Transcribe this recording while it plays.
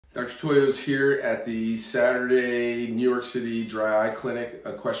Dr. Toyos here at the Saturday New York City Dry Eye Clinic.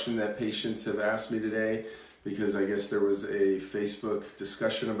 A question that patients have asked me today, because I guess there was a Facebook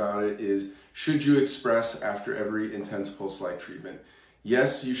discussion about it, is should you express after every intense pulse light treatment?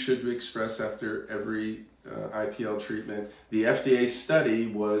 Yes, you should express after every IPL treatment. The FDA study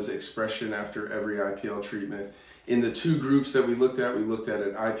was expression after every IPL treatment. In the two groups that we looked at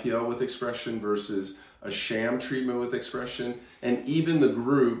an IPL with expression versus a sham treatment with expression, and even the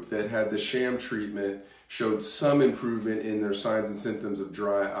group that had the sham treatment showed some improvement in their signs and symptoms of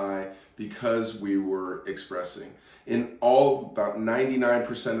dry eye because we were expressing. In all, about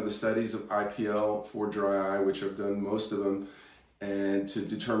 99% of the studies of IPL for dry eye, which I've done most of them, and to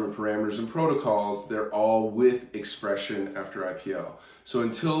determine parameters and protocols, they're all with expression after IPL. So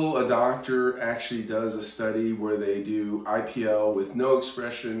until a doctor actually does a study where they do IPL with no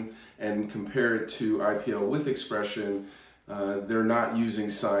expression and compare it to IPL with expression, they're not using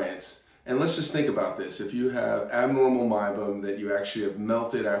science. And let's just think about this. If you have abnormal meibum that you actually have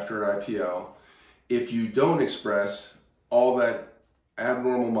melted after IPL, if you don't express, all that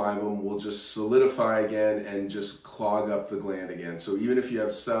abnormal meibum will just solidify again and just clog up the gland again. So even if you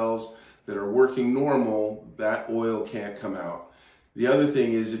have cells that are working normal, that oil can't come out. The other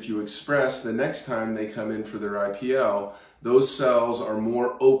thing is, if you express, the next time they come in for their IPL, those cells are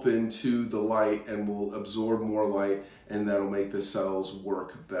more open to the light and will absorb more light, and that'll make the cells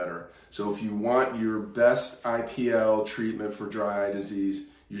work better. So if you want your best IPL treatment for dry eye disease,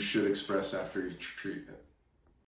 you should express after each treatment.